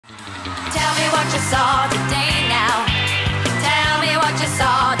you saw today now. Tell me what you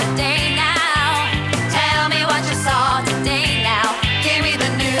saw today now. Tell me what you saw today now. Give me the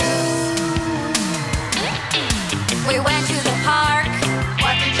news. We went to the park.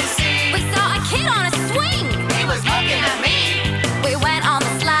 What did you see? We saw a kid on a swing. He was looking at me. We went on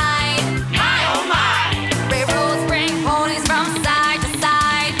the slide. My oh my. We rode spring ponies from side to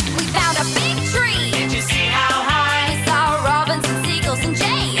side. We found a big tree. Did you see how high? We saw robins and seagulls and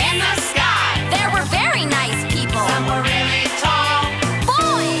jays. In the sky. There were very nice people. Some were really tall.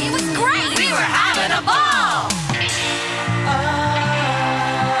 Boy, it was great. We were having a ball.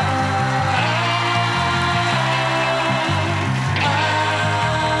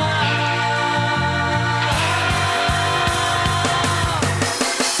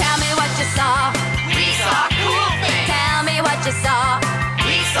 Tell me what you saw. We saw cool things. Tell me what you saw.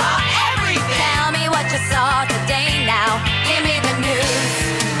 We saw everything. Tell me what you saw today now. Give me the news.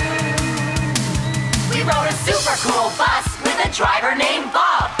 We rode a super cool bus with a driver named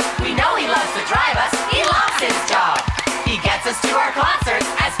Bob. We know he loves to drive us. He loves his job. He gets us to our concerts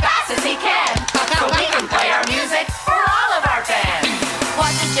as fast as he can, so we can play our music